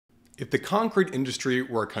If the concrete industry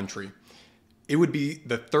were a country, it would be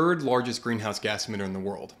the third largest greenhouse gas emitter in the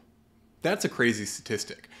world. That's a crazy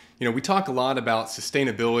statistic. We talk a lot about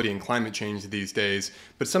sustainability and climate change these days,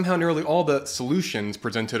 but somehow nearly all the solutions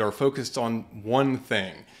presented are focused on one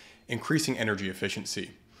thing: increasing energy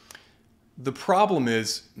efficiency. The problem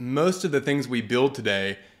is most of the things we build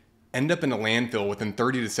today end up in a landfill within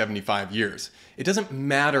 30 to 75 years. It doesn't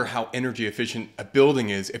matter how energy efficient a building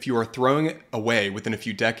is if you are throwing it away within a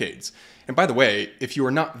few decades. And by the way, if you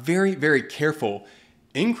are not very, very careful,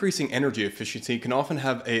 increasing energy efficiency can often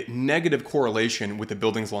have a negative correlation with the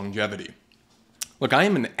building's longevity. Look, I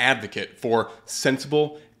am an advocate for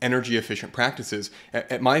sensible, energy efficient practices.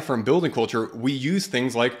 At my firm, Building Culture, we use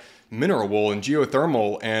things like mineral wool and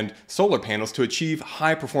geothermal and solar panels to achieve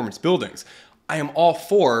high performance buildings. I am all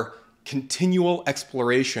for continual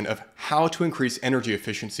exploration of how to increase energy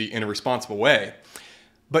efficiency in a responsible way.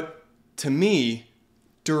 But to me,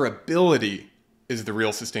 durability is the real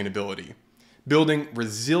sustainability. Building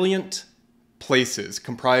resilient places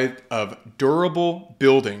comprised of durable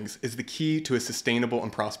buildings is the key to a sustainable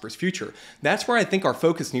and prosperous future. That's where I think our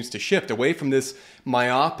focus needs to shift away from this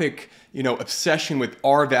myopic, obsession with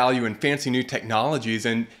R value and fancy new technologies,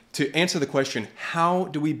 and to answer the question, how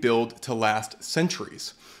do we build to last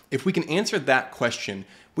centuries? If we can answer that question,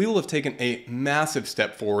 we will have taken a massive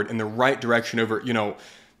step forward in the right direction over,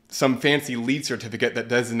 some fancy LEED certificate that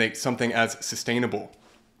designates something as sustainable.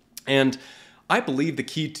 And I believe the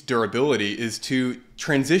key to durability is to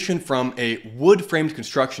transition from a wood-framed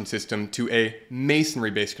construction system to a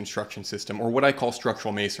masonry-based construction system, or what I call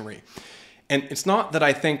structural masonry. And it's not that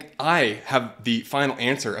I think I have the final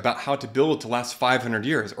answer about how to build to last 500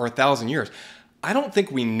 years or 1,000 years. I don't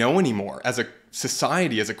think we know anymore as a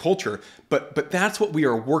society, as a culture, but that's what we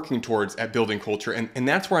are working towards at Building Culture, and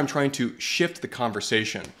that's where I'm trying to shift the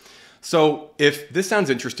conversation. So if this sounds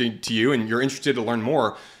interesting to you and you're interested to learn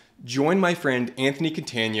more, join my friend Anthony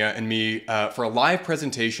Catania and me for a live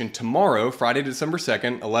presentation tomorrow, Friday, December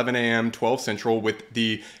 2nd, 11 a.m., 12 Central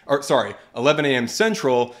 11 a.m.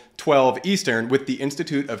 Central, 12 Eastern with the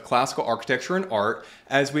Institute of Classical Architecture and Art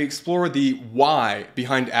as we explore the why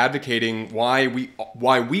behind advocating, why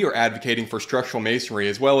we are advocating for structural masonry,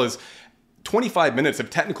 as well as 25 minutes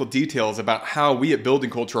of technical details about how we at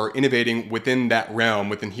Building Culture are innovating within that realm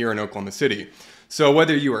within here in Oklahoma City. So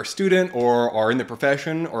whether you are a student or are in the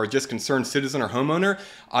profession or just concerned citizen or homeowner,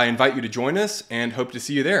 I invite you to join us and hope to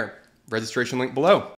see you there. Registration link below.